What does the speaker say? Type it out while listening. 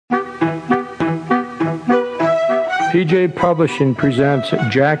PJ Publishing presents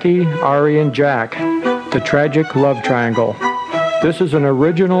Jackie, Ari, and Jack, The Tragic Love Triangle. This is an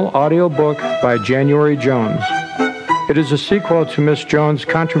original audiobook by January Jones. It is a sequel to Miss Jones'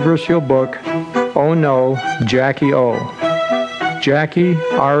 controversial book, Oh No, Jackie O. Jackie,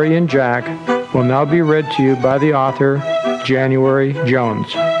 Ari, and Jack will now be read to you by the author, January Jones.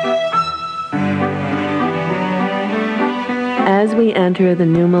 As we enter the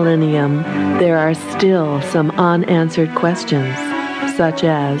new millennium, there are still some unanswered questions, such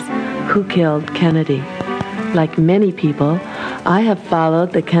as, who killed Kennedy? Like many people, I have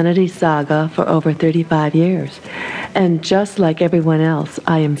followed the Kennedy saga for over 35 years, and just like everyone else,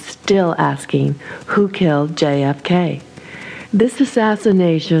 I am still asking, who killed JFK? This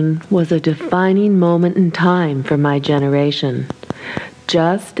assassination was a defining moment in time for my generation,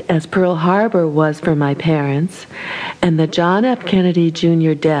 just as Pearl Harbor was for my parents, and the John F. Kennedy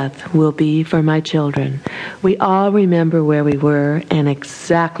Jr. death will be for my children. We all remember where we were and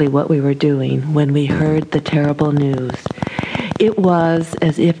exactly what we were doing when we heard the terrible news. It was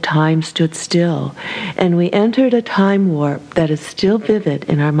as if time stood still, and we entered a time warp that is still vivid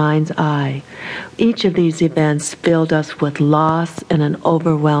in our mind's eye. Each of these events filled us with loss and an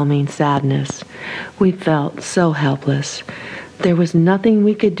overwhelming sadness. We felt so helpless. There was nothing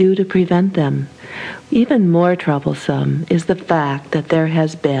we could do to prevent them. Even more troublesome is the fact that there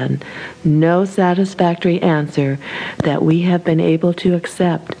has been no satisfactory answer that we have been able to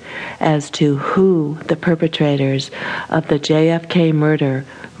accept as to who the perpetrators of the JFK murder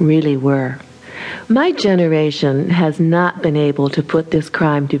really were. My generation has not been able to put this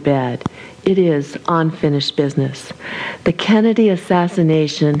crime to bed. It is unfinished business. The Kennedy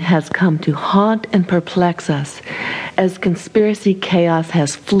assassination has come to haunt and perplex us as conspiracy chaos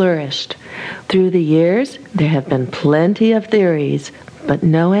has flourished. Through the years, there have been plenty of theories, but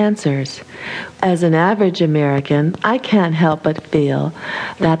no answers. As an average American, I can't help but feel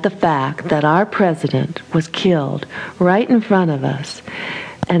that the fact that our president was killed right in front of us,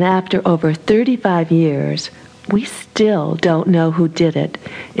 and after over 35 years, we still don't know who did it,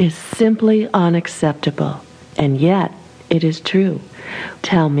 is simply unacceptable. And yet, it is true.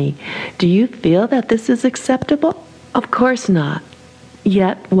 Tell me, do you feel that this is acceptable? Of course not.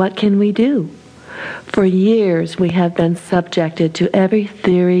 Yet, what can we do? For years, we have been subjected to every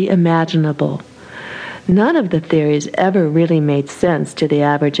theory imaginable. None of the theories ever really made sense to the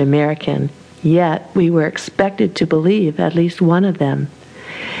average American, yet we were expected to believe at least one of them.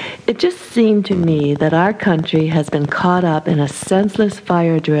 It just seemed to me that our country has been caught up in a senseless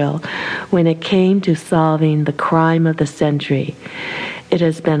fire drill when it came to solving the crime of the century. It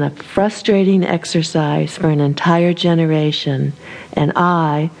has been a frustrating exercise for an entire generation, and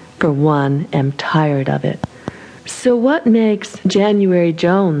I, for one, am tired of it. So what makes January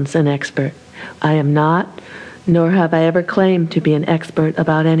Jones an expert? I am not, nor have I ever claimed to be an expert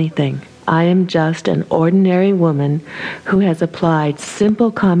about anything. I am just an ordinary woman who has applied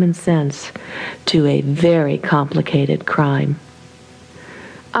simple common sense to a very complicated crime.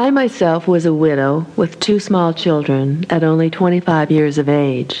 I myself was a widow with 2 small children at only 25 years of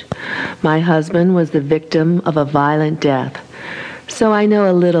age. My husband was the victim of a violent death, so I know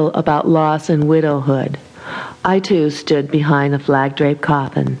a little about loss and widowhood. I too stood behind a flag-draped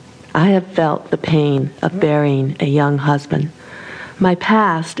coffin. I have felt the pain of burying a young husband. My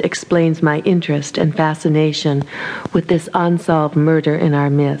past explains my interest and fascination with this unsolved murder in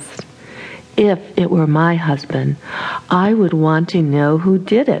our midst. If it were my husband, I would want to know who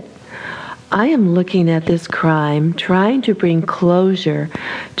did it. I am looking at this crime, trying to bring closure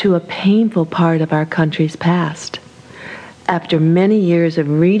to a painful part of our country's past. After many years of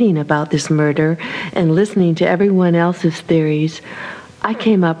reading about this murder and listening to everyone else's theories, I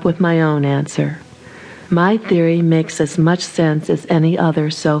came up with my own answer. My theory makes as much sense as any other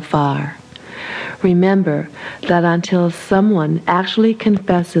so far. Remember that until someone actually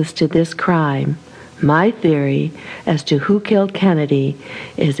confesses to this crime, my theory as to who killed Kennedy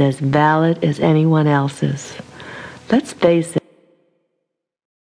is as valid as anyone else's. Let's face it.